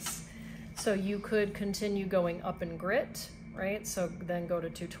surface. So you could continue going up in grit, right? So then go to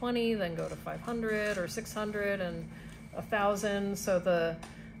 220, then go to 500 or 600 and 1,000. So the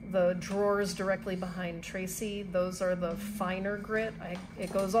drawers directly behind Tracy, those are the finer grit.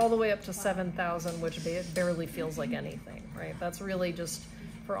 It goes all the way up to 7,000, which barely feels like anything, right? That's really just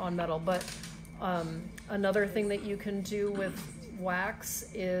for on metal. But another thing that you can do with wax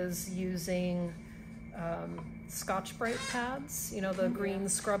is using Scotch-Brite pads, you know, the green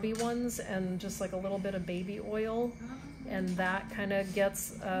scrubby ones, and just like a little bit of baby oil, and that kind of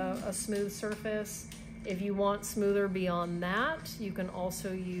gets a smooth surface. If you want smoother beyond that, you can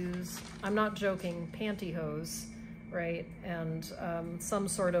also use, I'm not joking, pantyhose, right? And some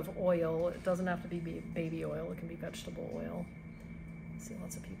sort of oil. It doesn't have to be baby oil, it can be vegetable oil. I see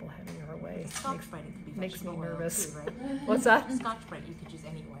lots of people heading our way. Scotch-Brite, it could be makes me nervous. Too, right? What's that? Scotch-Brite, you could use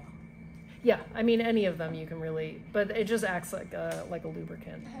any oil. Yeah, I mean any of them you can really, but it just acts like a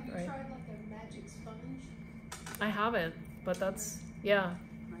lubricant, Have you right? tried like a magic sponge? I haven't, but that's, yeah,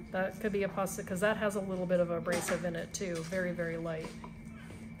 that could be a possibility because that has a little bit of abrasive in it too, very, very light.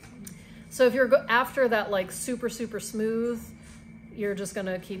 So if you're after that like super, super smooth, you're just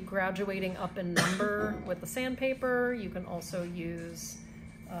gonna keep graduating up in number with the sandpaper. You can also use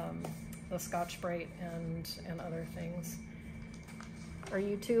the Scotch-Brite and other things. Are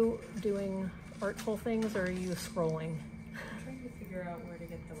you two doing artful things or are you scrolling? I'm trying to figure out where to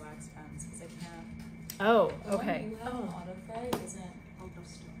get the wax pens because I can't. Oh, okay. The one you have on AutoFry isn't Out of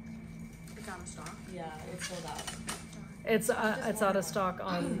stock. It's out of stock. Yeah, it's sold out. It's out of stock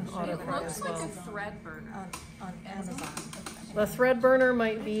on AutoFry as It looks like well. a thread burner. On Amazon. The thread burner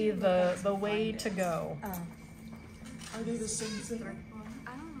might be the way to go. Are they the same thing?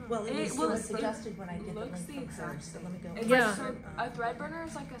 I don't know. Well, it was adjusted when I did the link from her, so let me go. Yeah. So a thread burner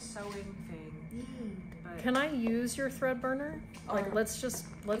is like a sewing thing. Can I use your thread burner? Like, let's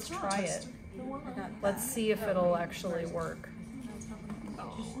try it. Let's see if it'll actually work.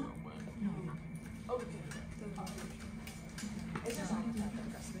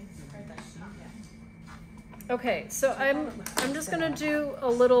 Okay, so I'm just gonna do a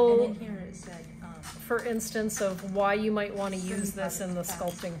little, for instance, of why you might want to use this in the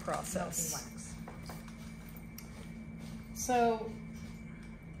sculpting process. So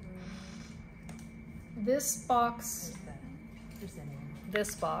this box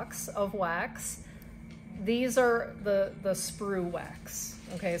of wax, these are the sprue wax.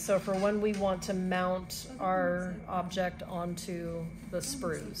 Okay, so for when we want to mount our object onto the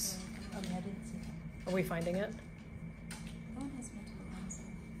sprues. Are we finding it?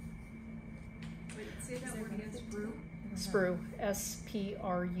 Wait, say that word again, sprue? Sprue,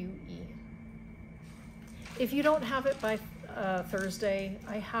 S-P-R-U-E. If you don't have it by Thursday,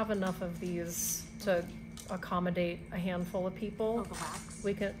 I have enough of these to accommodate a handful of people. Oh, the wax?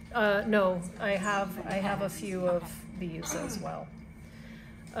 We can. No, I have a few of these as well.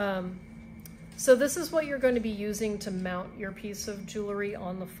 So this is what you're going to be using to mount your piece of jewelry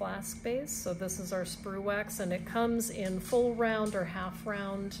on the flask base. So this is our sprue wax, and it comes in full round or half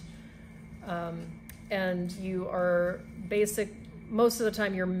round. And you are most of the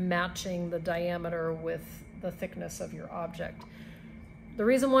time you're matching the diameter with the thickness of your object. The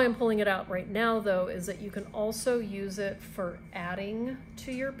reason why I'm pulling it out right now, though, is that you can also use it for adding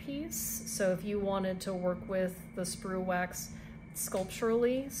to your piece. So if you wanted to work with the sprue wax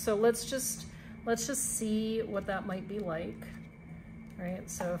sculpturally, so let's just see what that might be like. Right,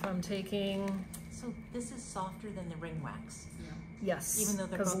 so if I'm taking... So this is softer than the ring wax? Yeah. Yes. Even though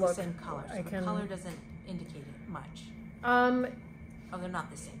they're both the same color, so the color doesn't indicate it much? Oh, they're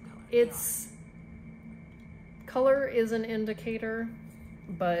not the same color. Color is an indicator,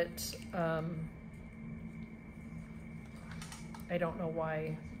 but I don't know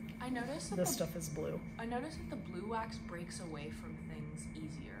why this stuff is blue. I noticed that the blue wax breaks away from things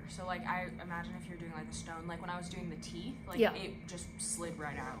easier. So like, I imagine if you're doing like a stone, like when I was doing the teeth, like it just slid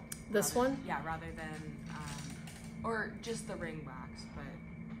right out. This one? Yeah, rather than, or just the ring wax, but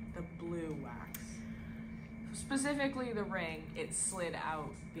the blue wax. Specifically the ring, it slid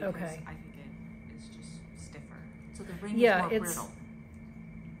out because I think it is just stiffer. So the ring is more brittle.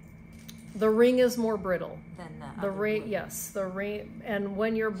 The ring is more brittle than the ring. Yes, the ring. And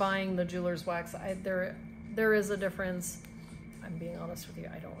when you're buying the jeweler's wax, there is a difference. I'm being honest with you.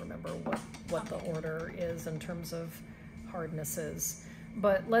 I don't remember what the order is in terms of hardnesses.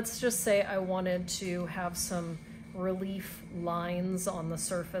 But let's just say I wanted to have some relief lines on the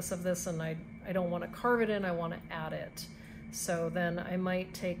surface of this, and I don't want to carve it in. I want to add it. So then I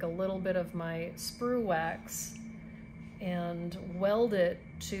might take a little bit of my sprue wax and weld it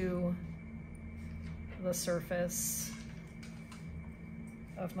to the surface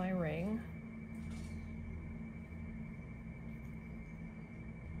of my ring.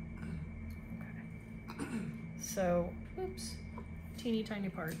 Okay. So, oops, teeny tiny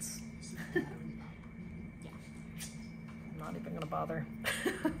parts. I'm not even gonna bother.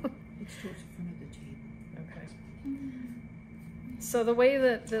 It's towards the front of the table. Okay. So the way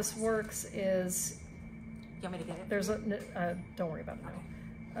that this works is, you want me to get it? There's don't worry about it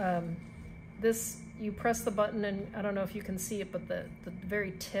now. This, you press the button, and I don't know if you can see it, but the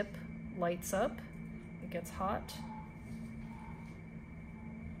very tip lights up. It gets hot.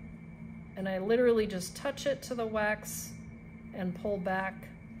 And I literally just touch it to the wax and pull back,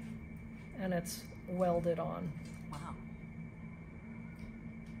 and it's welded on. Wow.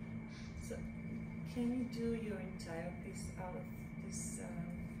 So, can you do your entire piece out of these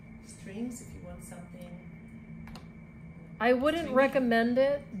strings if you want something? I wouldn't recommend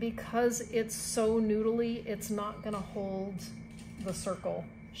it because it's so noodly, it's not gonna hold the circle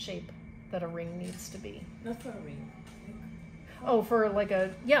shape that a ring needs to be. Not for a ring. Oh, for like a,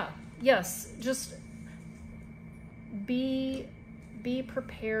 yes, just be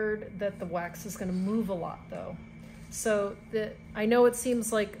prepared that the wax is gonna move a lot though. So I know it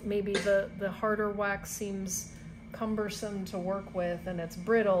seems like maybe the harder wax seems cumbersome to work with, and it's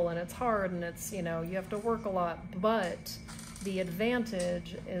brittle and it's hard and it's, you know, you have to work a lot, but the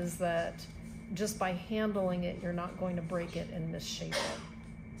advantage is that just by handling it, you're not going to break it and misshape it,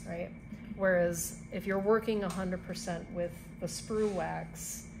 right? Whereas if you're working 100% with the sprue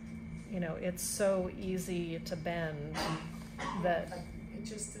wax, you know, it's so easy to bend that... It's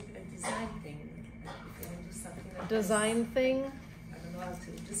just a design thing. If you want to do something like design this, thing? I don't know how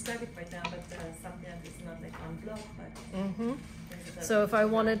to describe it right now, but something that is not like on block, but So if I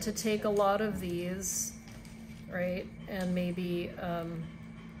wanted to take a lot of these, right, and maybe,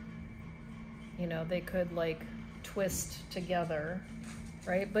 you know, they could like twist together,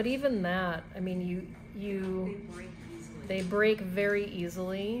 right? But even that, I mean, they break very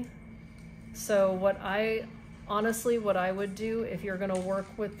easily. So what I would do if you're gonna work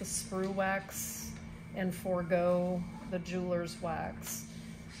with the sprue wax and forego the jeweler's wax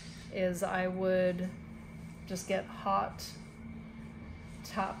is I would just get hot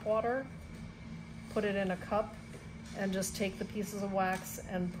tap water, put it in a cup, and just take the pieces of wax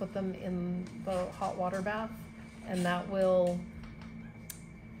and put them in the hot water bath, and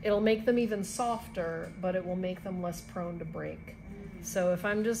it'll make them even softer, but it will make them less prone to break. So if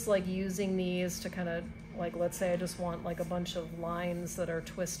I'm just like using these to kind of like, let's say I just want like a bunch of lines that are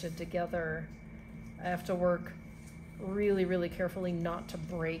twisted together, I have to work really, really carefully not to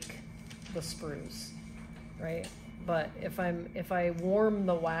break the sprues, right? But if I warm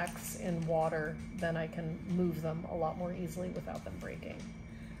the wax in water, then I can move them a lot more easily without them breaking.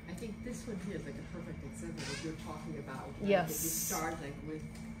 I think this one here is like a perfect example of what you're talking about. Right? Yes. If you start like with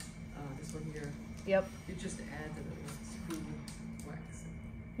this one here. Yep. You just add the little sprue wax.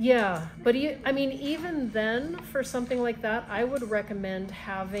 Yeah, but I mean, even then, for something like that, I would recommend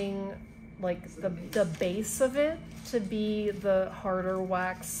having like the base of it to be the harder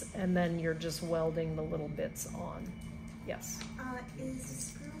wax, and then you're just welding the little bits on. Yes?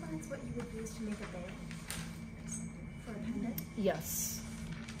 Is sprue wax what you would use to make a band for a pendant? Yes.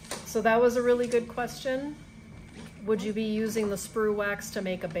 So that was a really good question. Would you be using the sprue wax to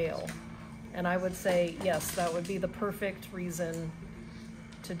make a bail? And I would say yes, that would be the perfect reason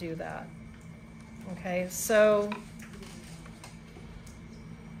to do that. Okay, so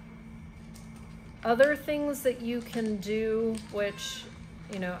other things that you can do, which,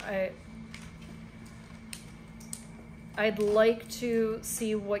 you know, I'd like to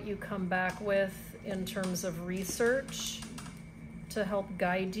see what you come back with in terms of research to help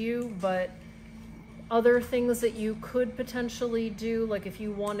guide you, but other things that you could potentially do, like if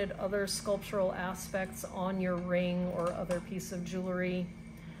you wanted other sculptural aspects on your ring or other piece of jewelry,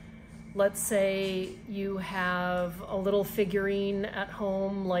 let's say you have a little figurine at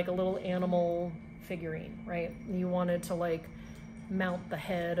home, like a little animal figurine, right? You wanted to like mount the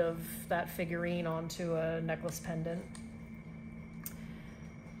head of that figurine onto a necklace pendant.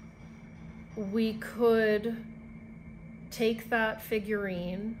 We could take that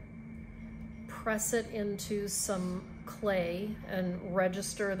figurine, press it into some clay and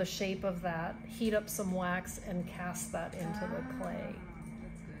register the shape of that, heat up some wax and cast that into the clay.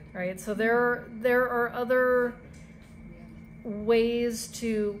 Right, so there are other ways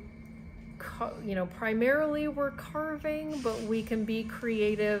to, you know, primarily we're carving, but we can be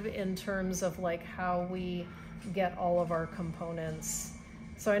creative in terms of like how we get all of our components.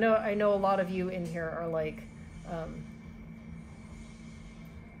 So I know a lot of you in here are like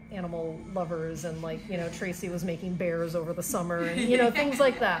animal lovers, and like, you know, Tracy was making bears over the summer and, you know, things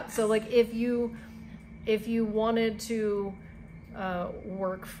like that. So like if you wanted to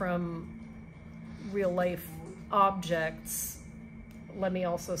work from real life objects, let me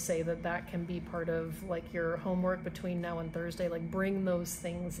also say that that can be part of like your homework between now and Thursday, like bring those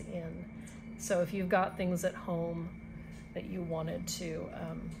things in. So if you've got things at home that you wanted to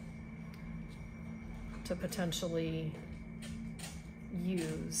potentially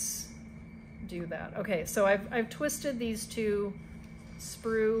use, do that. Okay, so I've twisted these two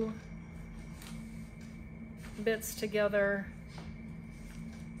sprue bits together.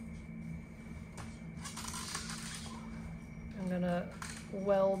 I'm gonna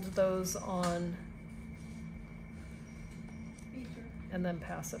weld those on and then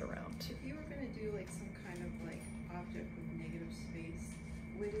pass it around. If you were gonna do like some kind of like object with negative space,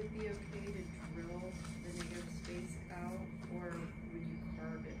 would it be okay to drill the negative space out, or would you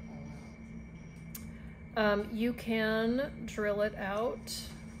carve it all out? You can drill it out,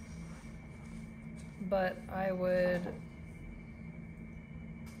 but I would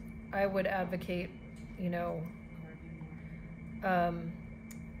advocate, you know,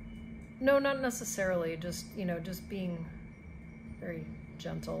 no, not necessarily, just, you know, just being very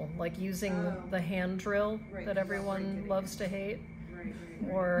gentle, like using the hand drill that everyone loves to hate. Right.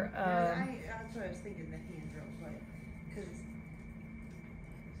 Or that's what I was thinking, the hand drill, but because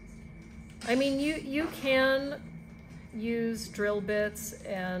I mean, you can use drill bits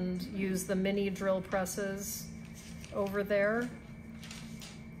and use the mini drill presses over there,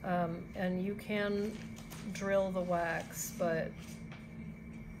 and you can drill the wax, but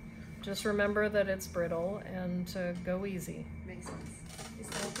just remember that it's brittle and to go easy. Makes sense. Is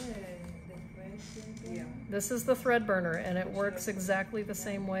that the wedge Yeah. This is the thread burner, and it works exactly the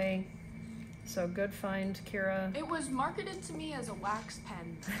same way. So good find, Kira. It was marketed to me as a wax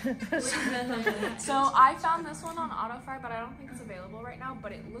pen. So I found this one on AutoFry, but I don't think it's available right now.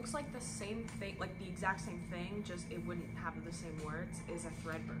 But it looks like the same thing, like the exact same thing, just it wouldn't have the same words, is a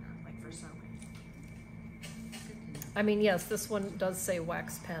thread burner, like for sewing. I mean, yes, this one does say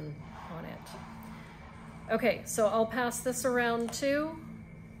wax pen on it. Okay, so I'll pass this around too,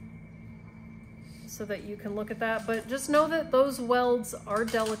 so that you can look at that, but just know that those welds are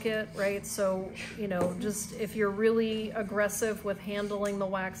delicate, right? So, you know, just if you're really aggressive with handling the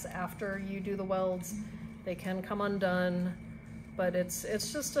wax after you do the welds, they can come undone. But it's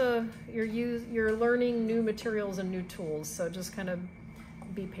just you're learning new materials and new tools, so just kind of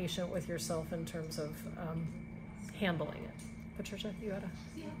be patient with yourself in terms of handling it. Patricia, you had a...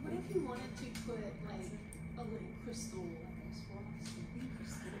 Yeah, what if you wanted to put like a little crystal, like a Swarovski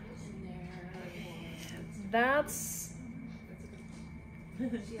crystal in there? That's...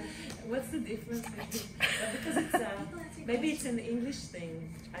 What's the difference between, because it's maybe it's an English thing.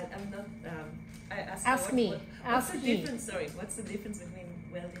 I'm not. I ask me. What's the difference? Sorry, what's the difference between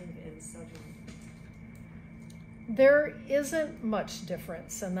welding and soldering? There isn't much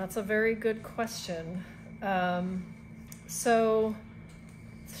difference, and that's a very good question. So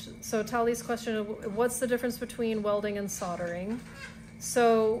Tali's question: what's the difference between welding and soldering?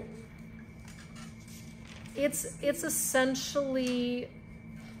 So it's essentially,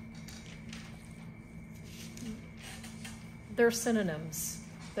 they're synonyms.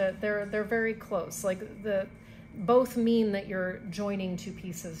 That they're very close. Like both mean that you're joining two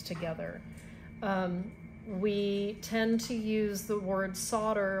pieces together. We tend to use the word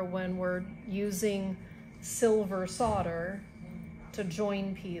solder when we're using silver solder to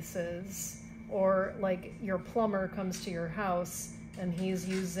join pieces, or like your plumber comes to your house and he's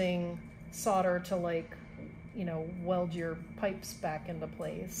using solder to, like, you know, weld your pipes back into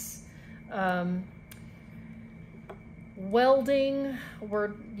place. Welding,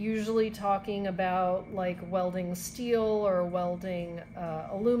 we're usually talking about like welding steel or welding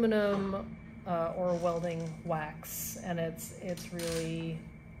aluminum or welding wax, and it's really,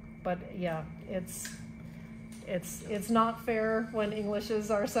 but yeah, it's not fair when English is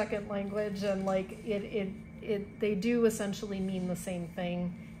our second language, and like they do essentially mean the same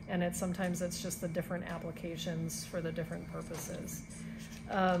thing, and sometimes it's just the different applications for the different purposes.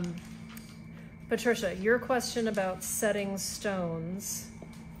 Patricia, your question about setting stones.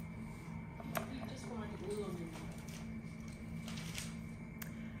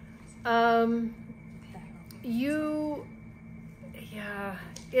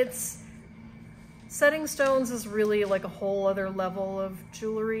 Setting stones is really like a whole other level of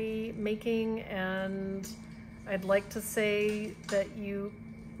jewelry making, and I'd like to say that you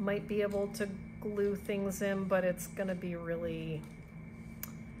might be able to glue things in, but it's gonna be really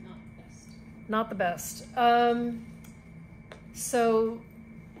not the best. So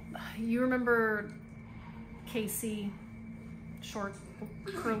you remember Casey, short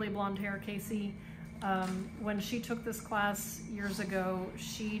curly blonde hair Casey? When she took this class years ago,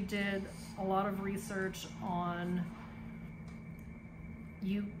 she did a lot of research on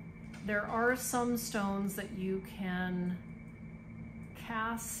there are some stones that you can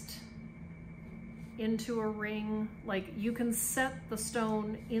cast into a ring. Like, you can set the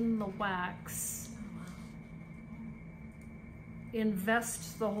stone in the wax,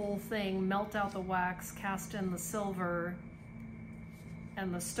 invest the whole thing, melt out the wax, cast in the silver,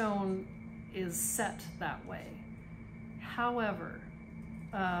 and the stone is set that way. However,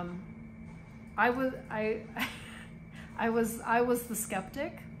 I was the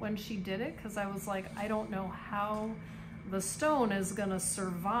skeptic when she did it, because I was like, I don't know how the stone is gonna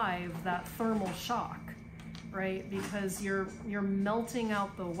survive that thermal shock, right? Because you're melting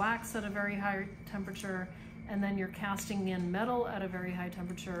out the wax at a very high temperature, and then you're casting in metal at a very high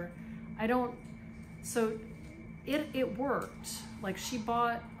temperature. So it worked. Like, she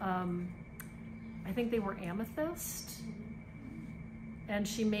bought, I think they were amethyst, and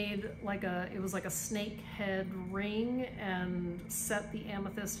she made it was like a snake head ring, and set the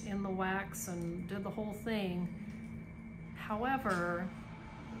amethyst in the wax and did the whole thing. However,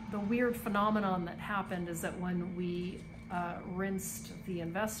 the weird phenomenon that happened is that when we rinsed the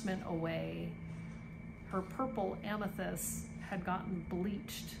investment away, her purple amethyst had gotten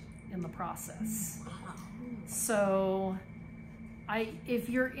bleached in the process. So if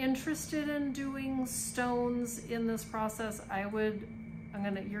you're interested in doing stones in this process,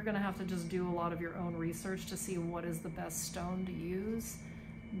 you're gonna have to just do a lot of your own research to see what is the best stone to use,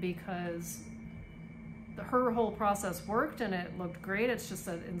 because her whole process worked and it looked great. It's just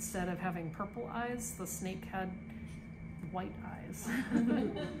that instead of having purple eyes, the snake had white eyes.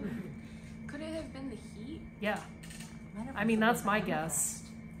 Could it have been the heat? Yeah. I mean, that's my guess.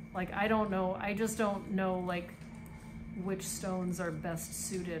 Like, I don't know. I just don't know, like, which stones are best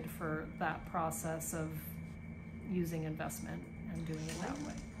suited for that process of using investment and doing it that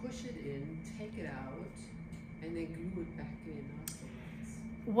way. Push it in, take it out, and then glue it back in afterwards.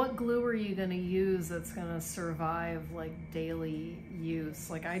 What glue are you gonna use that's gonna survive like daily use?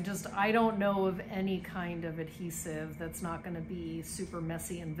 Like I don't know of any kind of adhesive that's not gonna be super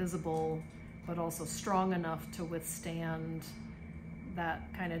messy and visible, but also strong enough to withstand that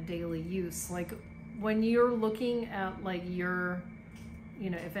kind of daily use. Like when you're looking at like your,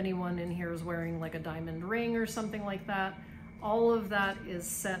 you know, if anyone in here is wearing like a diamond ring or something like that, all of that is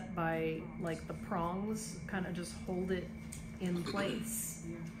set by like the prongs kind of just hold it in place,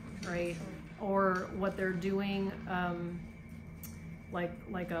 right? Or what they're doing, like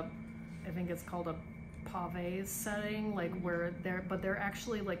a, I think it's called a pave setting, like where they're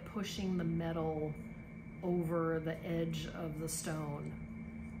actually like pushing the metal over the edge of the stone,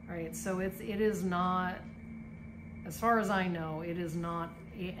 right? So it is not, as far as I know, it is not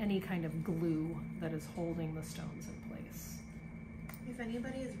any kind of glue that is holding the stones in place. If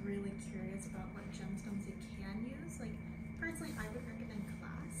anybody is really curious about what gemstones you can use, like personally I would recommend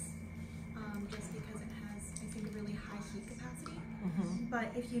glass, just because it has, I think, a really high heat capacity.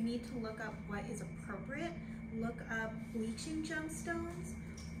 But if you need to look up what is appropriate, look up bleaching gemstones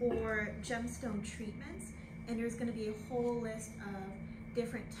or gemstone treatments, and there's going to be a whole list of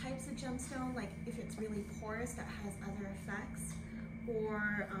different types of gemstone, like if it's really porous that has other effects,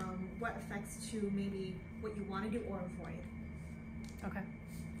 or what effects to maybe what you want to do or avoid. Okay.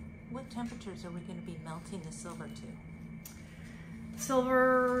 What temperatures are we going to be melting the silver to?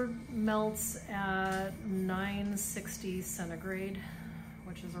 Silver melts at 960 centigrade,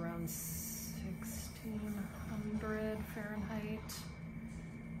 which is around 1600 Fahrenheit.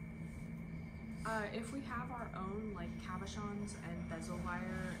 If we have our own like cabochons and bezel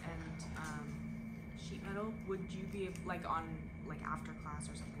wire and sheet metal, would you be like on like after class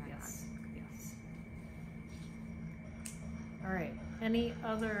or something like that? Yes. All right. Any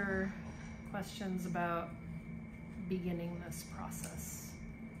other questions about beginning this process?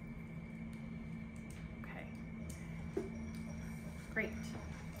 Okay. Great.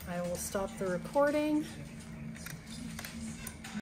 I will stop the recording.